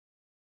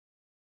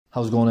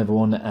How's it going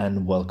everyone,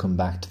 and welcome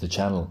back to the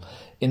channel.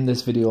 In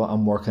this video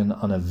I'm working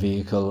on a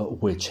vehicle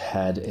which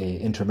had a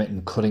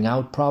intermittent cutting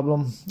out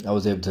problem. I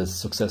was able to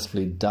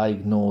successfully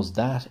diagnose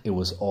that. It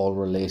was all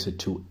related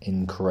to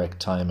incorrect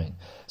timing.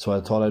 So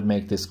I thought I'd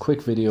make this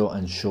quick video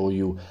and show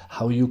you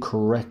how you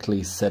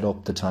correctly set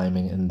up the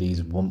timing in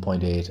these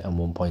 1.8 and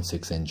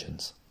 1.6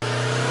 engines.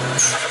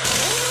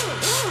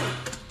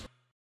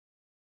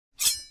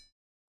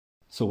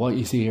 So what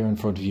you see here in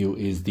front of you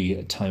is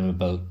the timing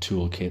belt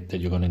toolkit that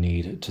you're going to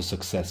need to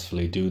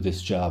successfully do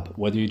this job.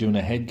 Whether you're doing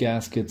a head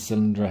gasket,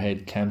 cylinder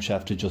head,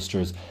 camshaft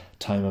adjusters,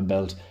 timing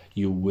belt,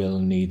 you will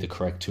need the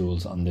correct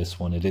tools on this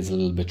one. It is a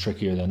little bit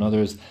trickier than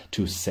others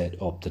to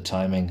set up the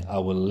timing. I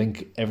will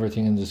link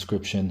everything in the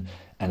description,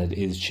 and it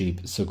is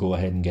cheap, so go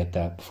ahead and get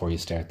that before you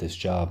start this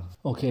job.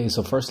 Okay,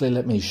 so firstly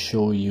let me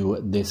show you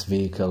this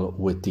vehicle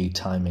with the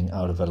timing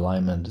out of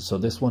alignment. So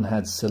this one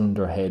had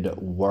cylinder head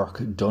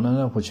work done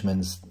on it, which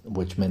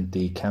meant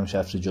the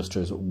camshaft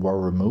adjusters were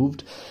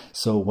removed.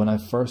 So when I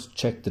first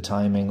checked the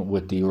timing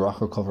with the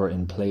rocker cover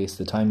in place,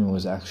 the timing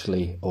was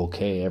actually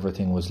okay.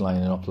 Everything was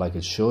lining up like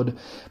it should.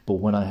 But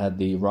when I had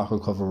the rocker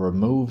cover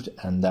removed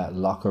and that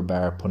locker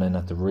bar put in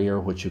at the rear,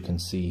 which you can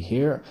see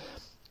here,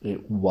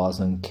 it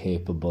wasn't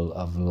capable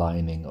of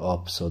lining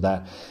up. So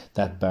that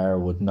bar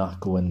would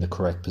not go in the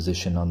correct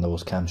position on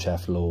those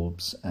camshaft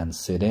lobes and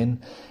sit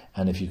in.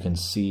 And if you can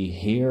see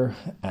here,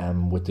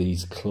 with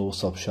these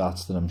close-up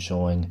shots that I'm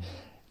showing,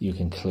 you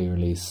can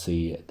clearly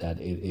see that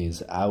it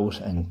is out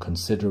and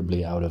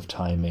considerably out of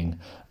timing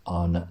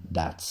on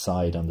that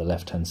side, on the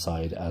left-hand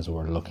side, as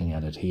we're looking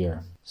at it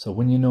here. So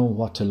when you know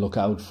what to look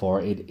out for,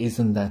 it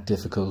isn't that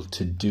difficult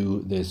to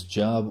do this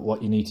job.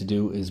 What you need to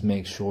do is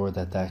make sure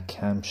that that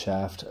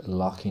camshaft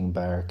locking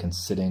bar can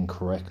sit in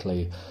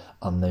correctly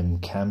on them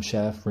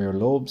camshaft rear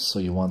lobes. So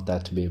you want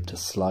that to be able to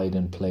slide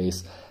in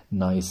place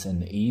nice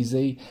and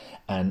easy.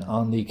 And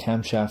on the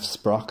camshaft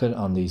sprocket,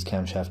 on these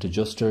camshaft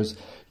adjusters,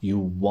 you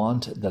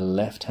want the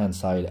left hand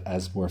side,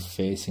 as we're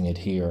facing it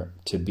here,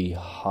 to be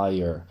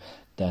higher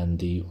than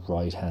the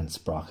right hand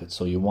sprocket.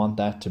 So you want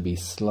that to be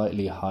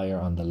slightly higher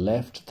on the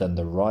left than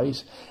the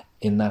right.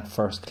 In that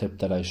first clip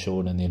that I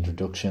showed in the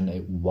introduction,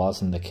 it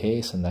wasn't the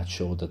case, and that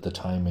showed that the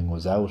timing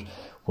was out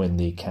when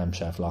the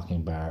camshaft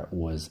locking bar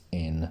was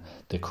in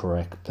the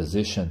correct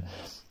position.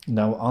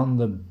 Now on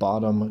the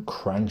bottom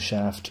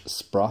crankshaft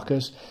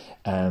sprocket,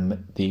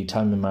 the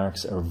timing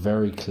marks are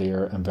very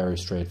clear and very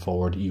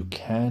straightforward. You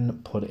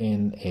can put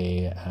in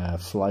a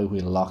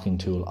flywheel locking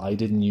tool. I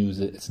didn't use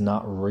it. It's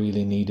not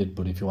really needed,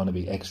 but if you want to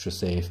be extra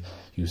safe,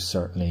 you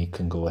certainly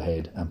can go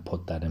ahead and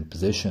put that in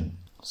position.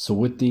 So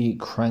with the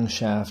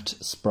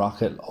crankshaft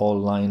sprocket all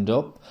lined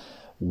up,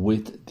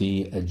 with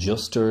the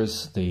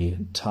adjusters, the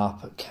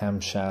top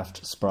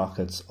camshaft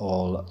sprockets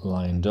all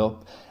lined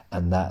up,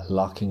 and that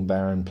locking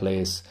bar in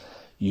place,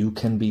 you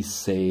can be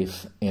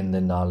safe in the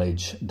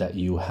knowledge that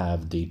you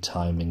have the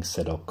timing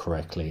set up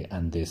correctly,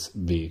 and this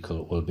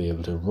vehicle will be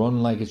able to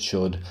run like it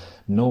should.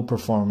 No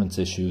performance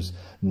issues,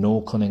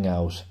 no cutting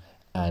out,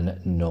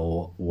 and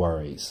no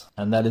worries.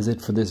 And that is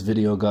it for this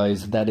video,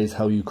 guys. That is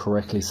how you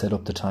correctly set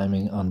up the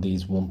timing on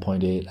these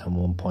 1.8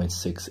 and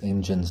 1.6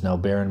 engines. Now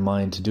bear in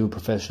mind, to do a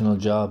professional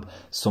job,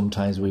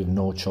 sometimes we have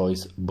no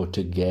choice but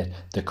to get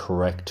the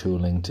correct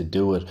tooling to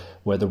do it.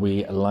 Whether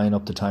we line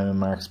up the timing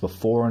marks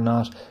before or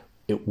not,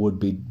 it would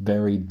be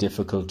very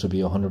difficult to be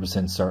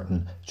 100%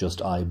 certain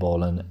just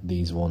eyeballing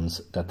these ones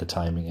that the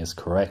timing is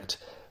correct.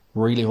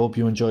 Really hope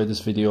you enjoyed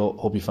this video.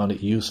 Hope you found it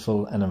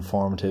useful and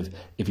informative.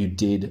 If you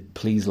did,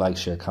 please like,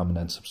 share, comment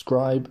and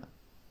subscribe,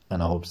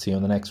 and I hope to see you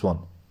in the next one.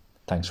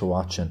 Thanks for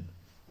watching.